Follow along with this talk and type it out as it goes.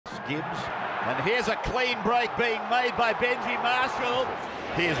Gibbs. And here's a clean break being made by Benji Marshall.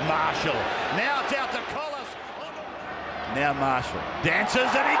 Here's Marshall. Now it's out to Collis. Now Marshall dances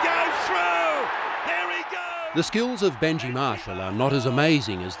and he goes through. There he goes. The skills of Benji Marshall are not as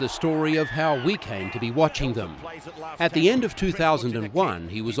amazing as the story of how we came to be watching them. At the end of 2001,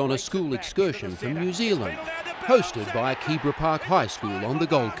 he was on a school excursion from New Zealand, hosted by Keebra Park High School on the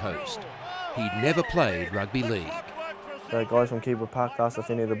Gold Coast. He'd never played rugby league. The guys from Keebra Park asked if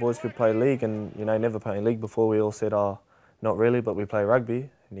any of the boys could play league, and never played league before. We all said, "Oh, not really, but we play rugby."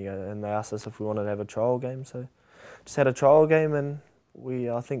 And they asked us if we wanted to have a trial game, so just had a trial game, and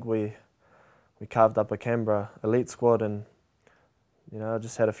I think we carved up a Canberra elite squad, and I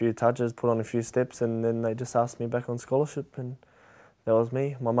just had a few touches, put on a few steps, and then they just asked me back on scholarship, and that was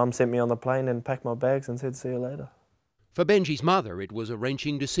me. My mum sent me on the plane and packed my bags and said, "See you later." For Benji's mother, it was a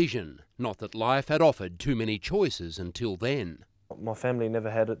wrenching decision, not that life had offered too many choices until then. My family never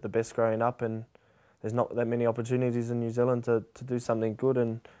had it the best growing up, and there's not that many opportunities in New Zealand to do something good,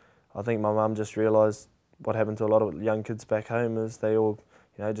 and I think my mum just realised what happened to a lot of young kids back home is they all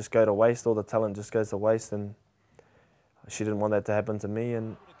just go to waste, all the talent just goes to waste, and she didn't want that to happen to me,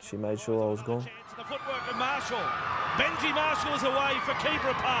 and she made sure I was gone. The footwork of Marshall. Benji Marshall is away for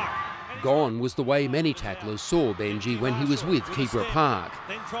Keebra Park. Gone was the way many tacklers saw Benji when he was with Keebra Park.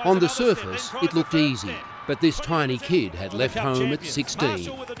 On the surface, it looked easy, but this tiny kid had left home at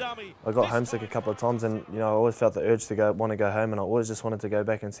 16. I got homesick a couple of times, and I always felt the urge to want to go home, and I always just wanted to go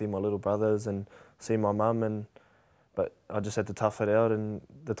back and see my little brothers and see my mum, but I just had to tough it out, and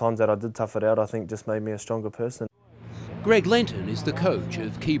the times that I did tough it out, I think just made me a stronger person. Greg Lenton is the coach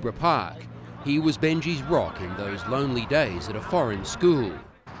of Keebra Park. He was Benji's rock in those lonely days at a foreign school.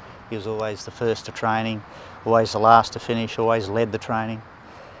 He was always the first to training, always the last to finish, always led the training,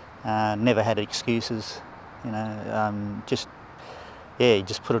 never had excuses, he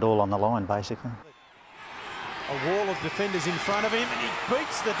just put it all on the line basically. A wall of defenders in front of him, and he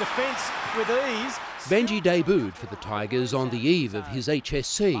beats the defence with ease. Benji debuted for the Tigers on the eve of his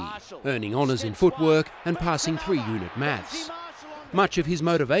HSC, earning honours in footwork and passing 3-unit maths. Much of his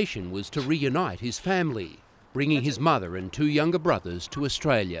motivation was to reunite his family, bringing his mother and 2 younger brothers to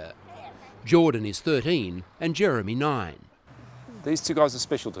Australia. Jordan is 13 and Jeremy 9. These 2 guys are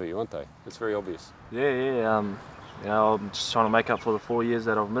special to you, aren't they? It's very obvious. Yeah. I'm just trying to make up for the 4 years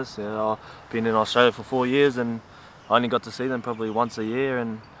that I've missed. I've been in Australia for 4 years, and I only got to see them probably once a year,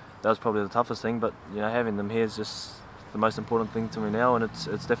 and that was probably the toughest thing. But having them here is just the most important thing to me now, and it's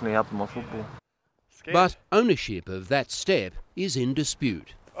definitely helping my football. But ownership of that step is in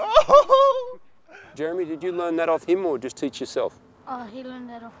dispute. Jeremy, did you learn that off him or just teach yourself? Oh, he learned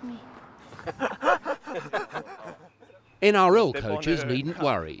that off me. NRL coaches needn't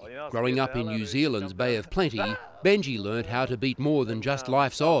worry. Growing up in New Zealand's Bay of Plenty, Benji learned how to beat more than just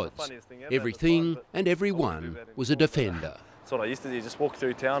life's odds. Everything and everyone was a defender. That's what I used to do, just walk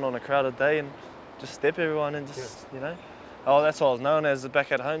through town on a crowded day and just step everyone and just, Oh, that's what I was known as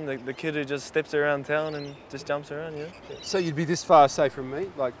back at home, the kid who just steps around town and just jumps around, So you'd be this far away from me?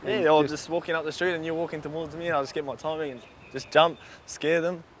 Or just walking up the street and you're walking towards me and I'll just get my timing and just jump, scare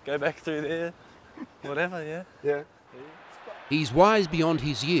them, go back through there, whatever, Yeah. He's wise beyond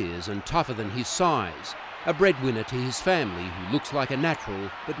his years and tougher than his size, a breadwinner to his family who looks like a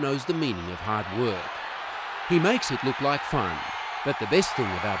natural but knows the meaning of hard work. He makes it look like fun, but the best thing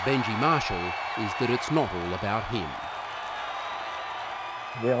about Benji Marshall is that it's not all about him.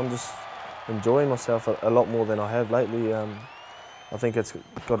 Yeah, I'm just enjoying myself a lot more than I have lately. I think it's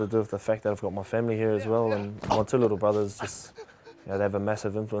got to do with the fact that I've got my family here as well, and my 2 little brothers just, they have a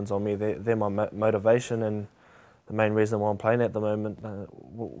massive influence on me. They're my motivation and the main reason why I'm playing at the moment.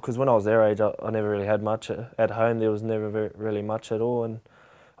 Because when I was their age, I never really had much at home. There was never really much at all, and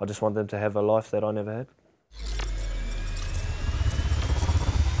I just want them to have a life that I never had.